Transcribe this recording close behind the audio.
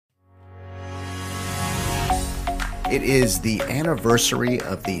It is the anniversary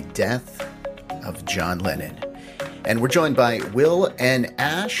of the death of John Lennon. And we're joined by Will and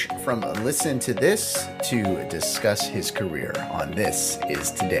Ash from Listen to This to discuss his career on This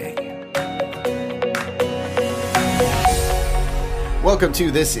Is Today. Welcome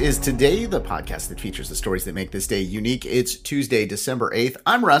to This Is Today, the podcast that features the stories that make this day unique. It's Tuesday, December 8th.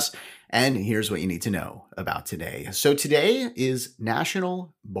 I'm Russ, and here's what you need to know about today. So today is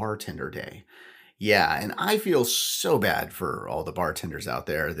National Bartender Day. Yeah, and I feel so bad for all the bartenders out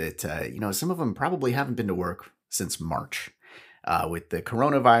there that, some of them probably haven't been to work since March. With the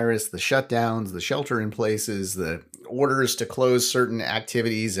coronavirus, the shutdowns, the shelter in places, the orders to close certain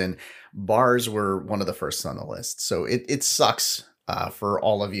activities, and bars were one of the first on the list. So it sucks for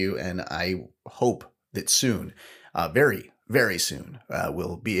all of you, and I hope that soon, very, very soon,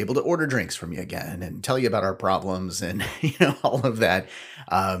 we'll be able to order drinks from you again and tell you about our problems and all of that.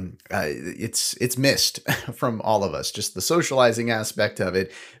 It's missed from all of us, just the socializing aspect of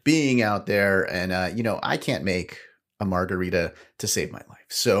it, being out there, and I can't make a margarita to save my life,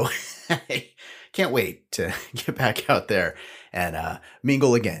 so I can't wait to get back out there and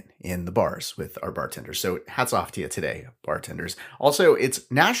mingle again in the bars with our bartenders. So hats off to you today, bartenders. Also, it's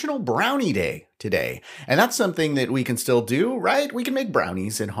National Brownie Day today. And that's something that we can still do, right? We can make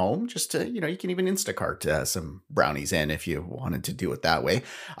brownies at home. Just to, you can even Instacart some brownies in if you wanted to do it that way.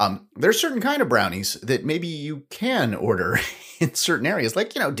 There's certain kind of brownies that maybe you can order in certain areas,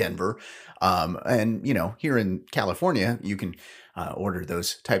 like, Denver. And here in California, you can order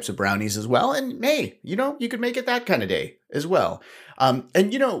those types of brownies as well. And hey, you could make it that kind of day as well.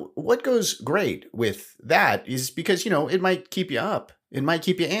 And what goes great with that is because, it might keep you up. It might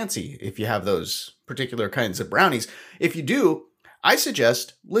keep you antsy if you have those particular kinds of brownies. If you do, I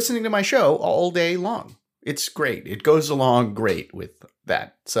suggest listening to my show all day long. It's great. It goes along great with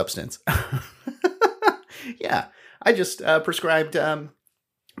that substance. Yeah, I just prescribed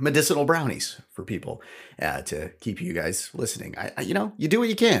medicinal brownies for people to keep you guys listening. You do what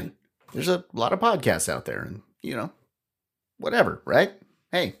you can. There's a lot of podcasts out there, and whatever, right?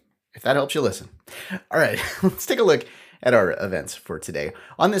 Hey, if that helps you listen. All right, let's take a look at our events for today.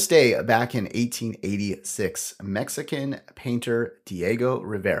 On this day, back in 1886, Mexican painter Diego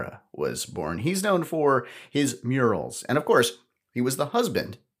Rivera was born. He's known for his murals, and of course, he was the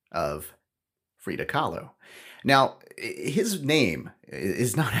husband of Frida Kahlo. Now, his name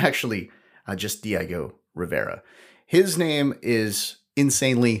is not actually just Diego Rivera. His name is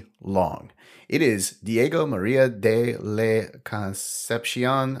insanely long. It is Diego Maria de la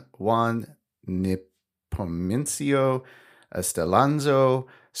Concepcion Juan Nepomuceno Estelanzo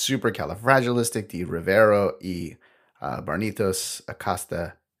Supercalifragilistic de Rivero y Barnitos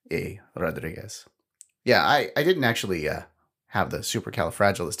Acosta y Rodriguez. Yeah, I didn't actually have the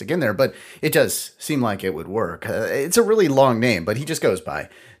supercalifragilistic in there, but it does seem like it would work. It's a really long name, but he just goes by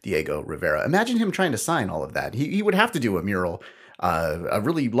Diego Rivera. Imagine him trying to sign all of that. He would have to do a mural, a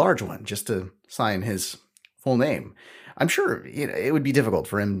really large one, just to sign his full name. I'm sure it would be difficult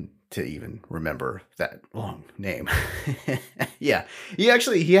for him to even remember that long name. Yeah, he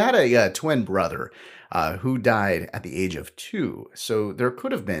had a twin brother who died at the age of 2, so there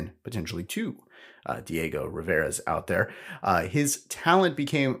could have been potentially 2 Diego Rivera's out there. His talent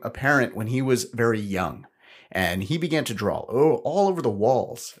became apparent when he was very young, and he began to draw all over the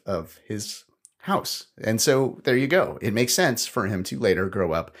walls of his house. And so there you go. It makes sense for him to later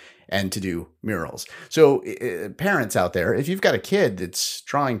grow up and to do murals. So parents out there, if you've got a kid that's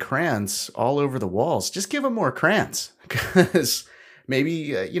drawing crayons all over the walls, just give him more crayons, because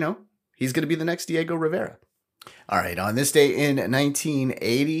maybe, he's going to be the next Diego Rivera. All right, on this day in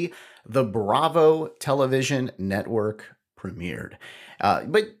 1980, the Bravo television network premiered.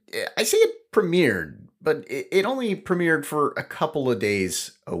 But I say it premiered, but it only premiered for a couple of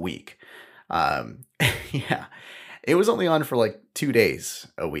days a week. Yeah, it was only on for like 2 days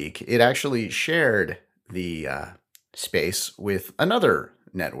a week. It actually shared the space with another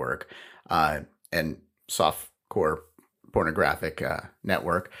network and softcore pornographic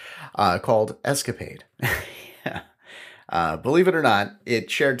network called Escapade. Yeah. Believe it or not, it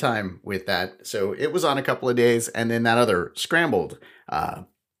shared time with that. So it was on a couple of days, and then that other scrambled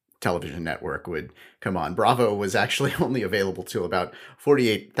television network would come on. Bravo was actually only available to about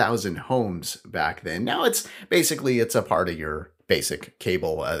 48,000 homes back then. Now it's a part of your basic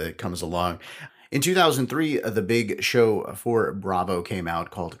cable that comes along. In 2003, the big show for Bravo came out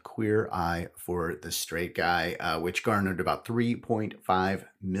called Queer Eye for the Straight Guy, which garnered about 3.5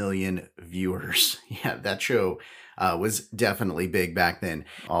 million viewers. Yeah, that show was definitely big back then.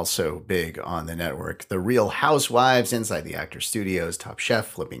 Also big on the network. The Real Housewives, Inside the Actors Studios, Top Chef,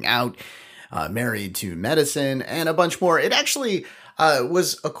 Flipping Out, Married to Medicine, and a bunch more. It actually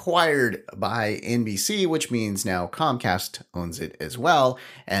was acquired by NBC, which means now Comcast owns it as well.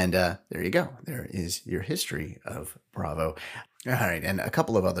 And there you go. There is your history of Bravo. All right, and a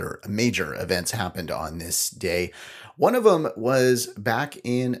couple of other major events happened on this day. One of them was back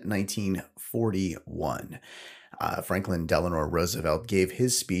in 1941. Franklin Delano Roosevelt gave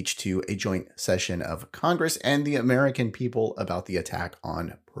his speech to a joint session of Congress and the American people about the attack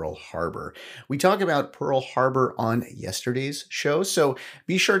on Pearl Harbor. We talk about Pearl Harbor on yesterday's show, so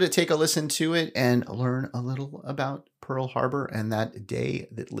be sure to take a listen to it and learn a little about Pearl Harbor and that day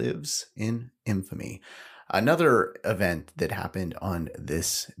that lives in infamy. Another event that happened on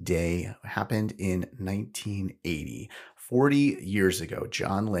this day happened in 1980. 40 years ago,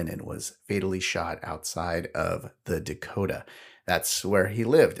 John Lennon was fatally shot outside of the Dakota. That's where he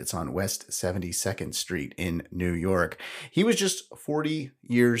lived. It's on West 72nd Street in New York. He was just 40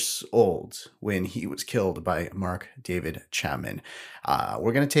 years old when he was killed by Mark David Chapman.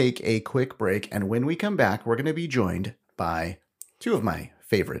 We're going to take a quick break, and when we come back, we're going to be joined by two of my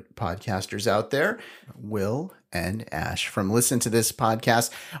favorite podcasters out there, Will and Ash from Listen to This Podcast.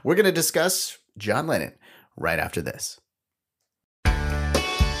 We're going to discuss John Lennon right after this.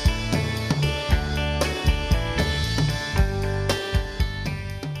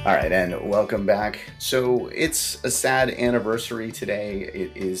 All right, and welcome back. So it's a sad anniversary today.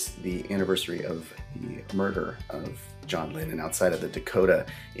 It is the anniversary of the murder of John Lennon outside of the Dakota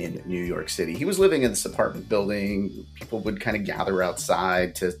in New York City. He was living in this apartment building. People would kind of gather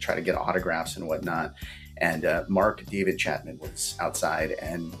outside to try to get autographs and whatnot. And Mark David Chapman was outside,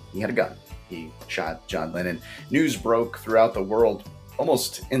 and he had a gun. He shot John Lennon. News broke throughout the world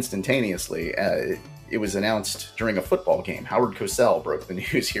almost instantaneously. It was announced during a football game. Howard Cosell broke the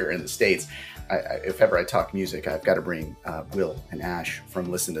news here in the States. If ever I talk music, I've got to bring Will and Ash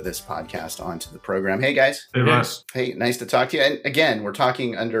from Listen to This Podcast onto the program. Hey, guys. Hey, Russ. Hey, nice to talk to you. And again, we're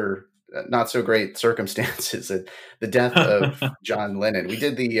talking under not so great circumstances. The death of John Lennon. We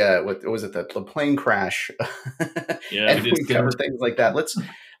did the, what was it, the plane crash. Yeah, and we covered things like that. Let's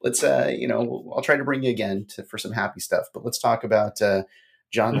I'll try to bring you again for some happy stuff. But let's talk about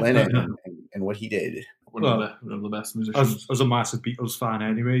John Lennon and what he did. One of the best musicians. As a massive Beatles fan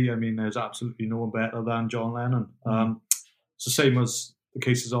anyway, I mean, there's absolutely no one better than John Lennon. It's the same as the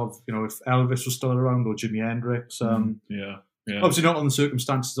cases of, if Elvis was still around or Jimi Hendrix. Yeah. Obviously not on the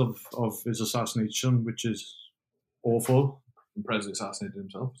circumstances of his assassination, which is awful. The president assassinated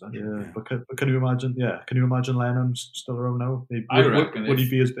himself, essentially. Yeah, but can you imagine? Yeah, can you imagine Lennon's still around now? I reckon. Would he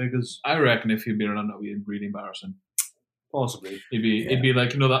be as big as? I reckon if he'd been around now, it'd be really embarrassing. Possibly. It'd be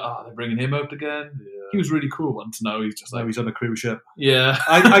like, they're bringing him out again. Yeah. He was really cool once. Now he's just like, he's on a cruise ship. Yeah.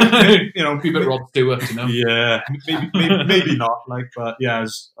 I be a bit Rod Stewart, Yeah, maybe not. But yeah,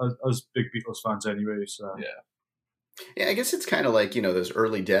 as big Beatles fans anyway. So yeah, I guess it's kind of like those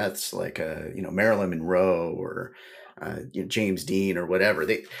early deaths, like Marilyn Monroe or James Dean or whatever.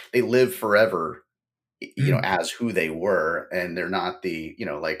 They live forever, as who they were, and they're not the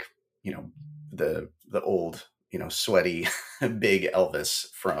the old sweaty big Elvis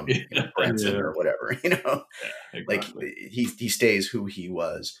from Branson or whatever. Exactly. Like he stays who he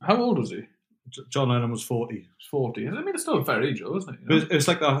was. How old was he? John Lennon was 40. 40. I mean, it's still a fair age, though, isn't it? It's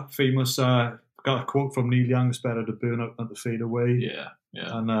like that famous got a quote from Neil Young: "It's better to burn out than to fade away." Yeah.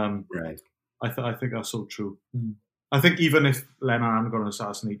 And right. I think that's so true. Mm. I think even if Lennon hadn't got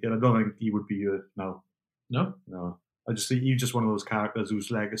assassinated, I don't think he would be here now. No. I just think he's just one of those characters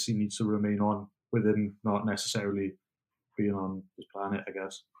whose legacy needs to remain on with him not necessarily being on this planet, I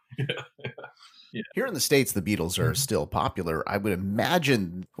guess. Yeah. Here in the States, the Beatles are still popular. I would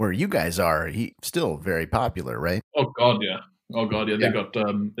imagine where you guys are, he's still very popular, right? Oh God, yeah. They got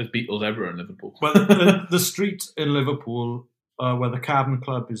there's Beatles everywhere in Liverpool. Well, the street in Liverpool where the Cavern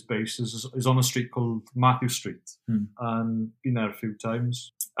Club is based is on a street called Matthew Street, and been there a few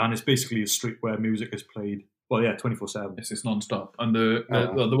times. And it's basically a street where music is played. Well, yeah, 24/7. It's non-stop. And there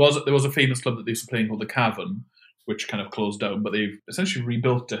was a famous club that they used to play in called the Cavern, which kind of closed down, but they've essentially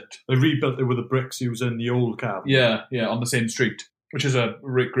rebuilt it. They rebuilt it with the bricks used in the old Cavern. Yeah, on the same street, which is a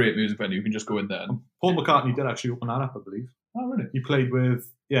great music venue. You can just go in there. Paul McCartney did actually open that up, I believe. Oh, really? He played with,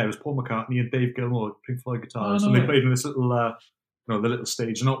 it was Paul McCartney and Dave Gilmour, Pink Floyd guitars, and they played in this little, the little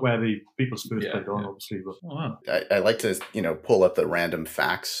stage, not where the Beatles first played on, obviously. But wow. I like to, pull up the random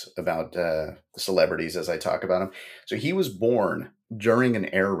facts about celebrities as I talk about them. So he was born during an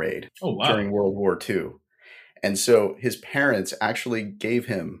air raid during World War II. And so his parents actually gave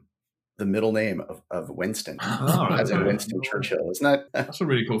him the middle name of Winston, right, as in Winston Churchill. Isn't that? That's a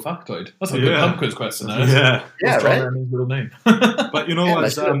really cool factoid. That's a good pub quiz question. There. Yeah, What's right. John Lennon's middle name? But you know, I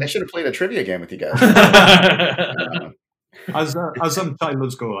should have played a trivia game with you guys. As some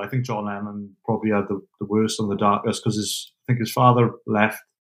childhoods go, I think John Lennon probably had the worst and the darkest because I think his father left.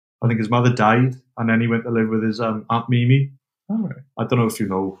 I think his mother died, and then he went to live with his Aunt Mimi. Oh, right. I don't know if you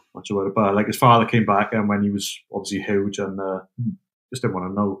know much about it, but like his father came back, and when he was obviously huge, and just didn't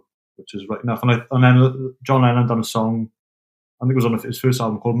want to know, which is right enough. And then John Lennon done a song. I think it was on his first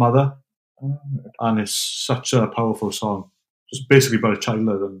album called Mother, and it's such a powerful song. Just basically about a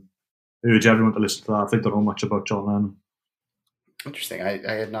childhood, and I urge everyone to listen to that if they don't know much about John Lennon. Interesting.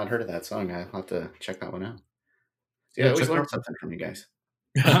 I had not heard of that song. I'll have to check that one out. Yeah, I always learn something from you guys.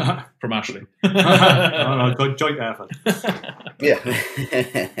 From Ashley. No, joint effort. Yeah.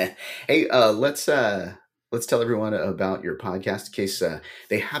 Hey, let's tell everyone about your podcast in case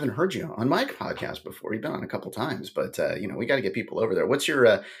they haven't heard you on my podcast before. You've been on a couple times, but we got to get people over there. What's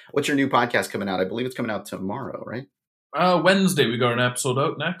your new podcast coming out? I believe it's coming out tomorrow, right? Wednesday, we got an episode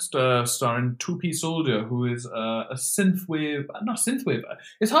out next, starring 2P Soldier, who is a synthwave. Not synthwave.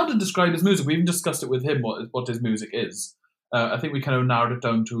 It's hard to describe his music. We even discussed it with him what his music is. I think we kind of narrowed it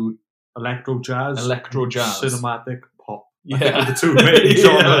down to electro jazz, cinematic pop. Yeah, the two main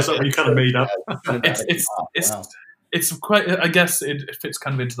genres that we kind of made up. It's quite. I guess it fits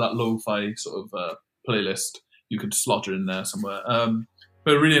kind of into that lo-fi sort of playlist. You could slot it in there somewhere.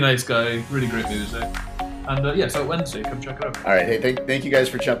 But a really nice guy, really great music. And so Wednesday, come check it out. All right. Hey, thank you guys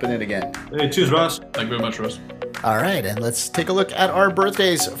for jumping in again. Hey, cheers, Ross. Thank you very much, Ross. All right, and let's take a look at our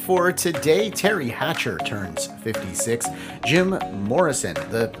birthdays for today. Terry Hatcher turns 56. Jim Morrison,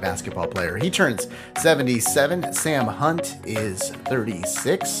 the basketball player, he turns 77. Sam Hunt is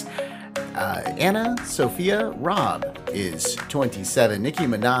 36. Anna Sophia Robb is 27. Nicki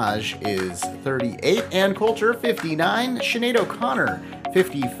Minaj is 38. Ann Coulter, 59. Sinead O'Connor,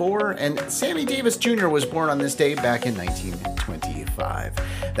 54. And Sammy Davis Jr. was born on this day back in 1925.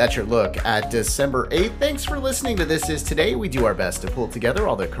 That's your look at December 8th. Thanks for listening to This Is Today. We do our best to pull together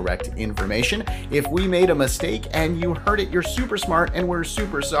all the correct information. If we made a mistake and you heard it, you're super smart and we're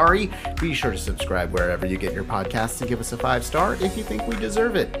super sorry. Be sure to subscribe wherever you get your podcasts and give us a 5-star if you think we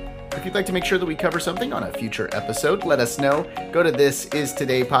deserve it. If you'd like to make sure that we cover something on a future episode, let us know. Go to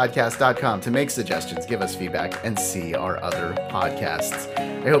thisistodaypodcast.com to make suggestions, give us feedback, and see our other podcasts.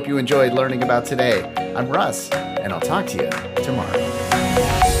 I hope you enjoyed learning about today. I'm Russ, and I'll talk to you tomorrow.